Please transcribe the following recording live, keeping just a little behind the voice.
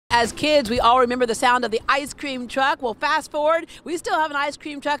As kids, we all remember the sound of the ice cream truck. Well, fast forward, we still have an ice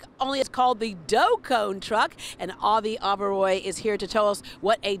cream truck, only it's called the DoughCone truck. And Avi Abaroy is here to tell us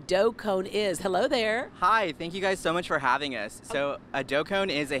what a DoughCone is. Hello there. Hi, thank you guys so much for having us. So a DoughCone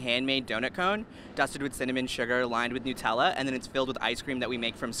is a handmade donut cone, dusted with cinnamon sugar, lined with Nutella, and then it's filled with ice cream that we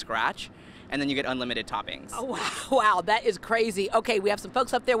make from scratch. And then you get unlimited toppings. Oh, wow, wow, that is crazy. Okay, we have some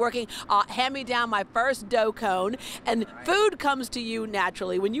folks up there working. Hand me down my first DoughCone. And food comes to you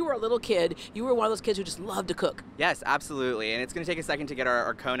naturally. When you were a little kid, you were one of those kids who just loved to cook. Yes, absolutely. And it's going to take a second to get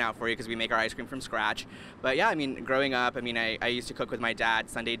our cone out for you because we make our ice cream from scratch. But yeah, I mean, growing up, I used to cook with my dad,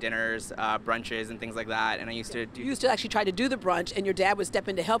 Sunday dinners, brunches, and things like that. And I used to do... You used to actually try to do the brunch, and your dad would step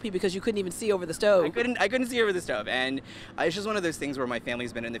in to help you because you couldn't even see over the stove. I couldn't see over the stove. And it's just one of those things where my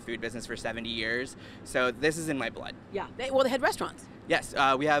family's been in the food business for 70 years, so this is in my blood. Yeah, they had restaurants. Yes,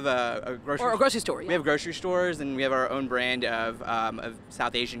 we have a grocery store. Yeah. We have grocery stores, and we have our own brand of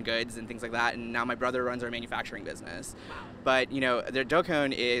South Asian goods and things like that. And now my brother runs our manufacturing business. Wow. But you know, the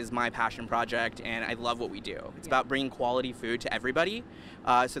DoughCone is my passion project, and I love what we do. It's about bringing quality food to everybody,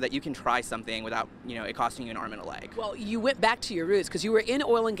 so that you can try something without it costing you an arm and a leg. Well, you went back to your roots because you were in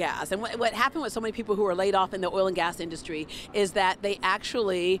oil and gas, and what happened with so many people who were laid off in the oil and gas industry is that they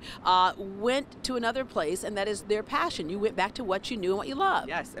actually went to another place, and that is their passion. You went back to what you knew and what you loved.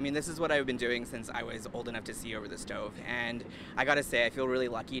 Yes, I mean, this is what I've been doing since I was old enough to see over the stove, and I gotta say, I feel really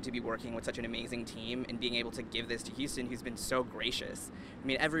lucky to be working with such an amazing team and being able to give this to Houston, who's been so gracious. I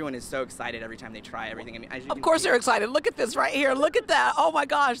mean, everyone is so excited every time they try everything. I mean, of course they're excited. Look at this right here. Look at that. Oh my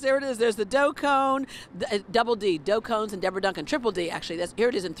gosh, there it is. There's the DoughCone, double D, DoughCones, and Deborah Duncan, triple D actually. Here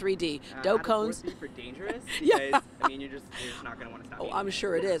it is in 3D. DoughCones. For dangerous. Yeah. Because, I mean, you're just not gonna want to stop. Oh, I'm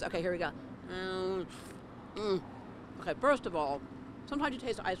sure it is. Okay, here we go. Okay, first of all, sometimes you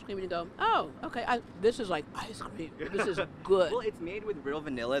taste ice cream and you go, oh, okay, this is like ice cream. This is good. Well, it's made with real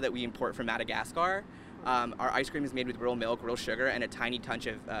vanilla that we import from Madagascar. Our ice cream is made with real milk, real sugar, and a tiny touch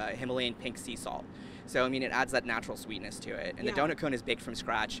of Himalayan pink sea salt. So, I mean, it adds that natural sweetness to it. And the donut cone is baked from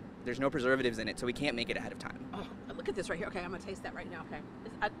scratch. There's no preservatives in it, so we can't make it ahead of time. Oh, look at this right here. Okay, I'm going to taste that right now.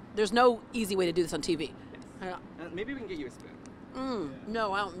 Okay. There's no easy way to do this on TV. Yes. Maybe we can get you a spoon.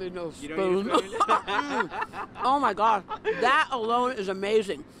 No, I don't need no spoon. You don't need a spoon? Oh my gosh, that alone is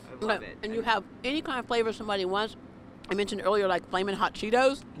amazing. I love it. And you have any kind of flavor somebody wants. I mentioned earlier, like Flamin' Hot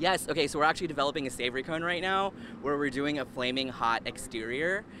Cheetos. Yes, okay, so we're actually developing a savory cone right now where we're doing a flaming hot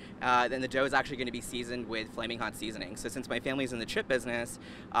exterior. Then the dough is actually going to be seasoned with flaming hot seasoning. So since my family's in the chip business,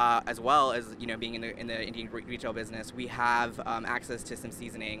 as well as being in the Indian retail business, we have access to some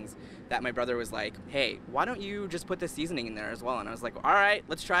seasonings that my brother was like, hey, why don't you just put this seasoning in there as well? And I was like, all right,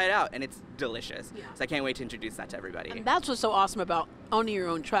 let's try it out. And it's delicious. Yeah. So I can't wait to introduce that to everybody. And that's what's so awesome about owning your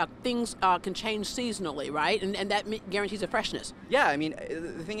own truck. Things can change seasonally, right? And that guarantees a freshness. Yeah, I mean,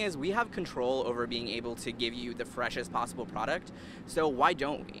 the thing is, we have control over being able to give you the freshest possible product. So why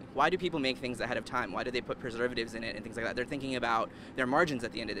don't we? Why do people make things ahead of time? Why do they put preservatives in it and things like that? They're thinking about their margins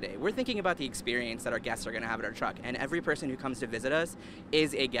at the end of the day. We're thinking about the experience that our guests are going to have at our truck. And every person who comes to visit us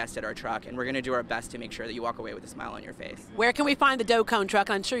is a guest at our truck. And we're going to do our best to make sure that you walk away with a smile on your face. Where can we find the DoughCone truck?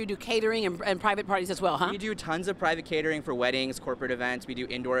 I'm sure you do catering and private parties as well, huh? We do tons of private catering for weddings, corporate events. We do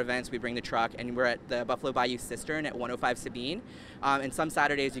indoor events. We bring the truck. And we're at the Buffalo Bayou Cistern at 105 Sabine. And some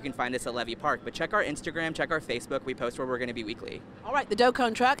Saturdays you can find us at Levy Park. But check our Instagram, check our Facebook. We post where we're going to be weekly. All right, the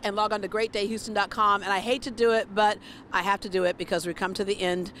DoughCone truck, and log on to greatdayhouston.com. And I hate to do it, but I have to do it because we come to the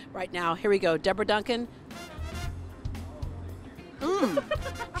end right now. Here we go. Deborah Duncan.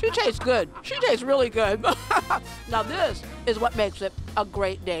 She tastes good. She tastes really good. Now this is what makes it a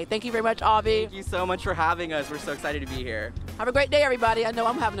great day. Thank you very much, Avi. Thank you so much for having us. We're so excited to be here. Have a great day, everybody. I know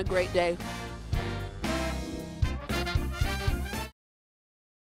I'm having a great day.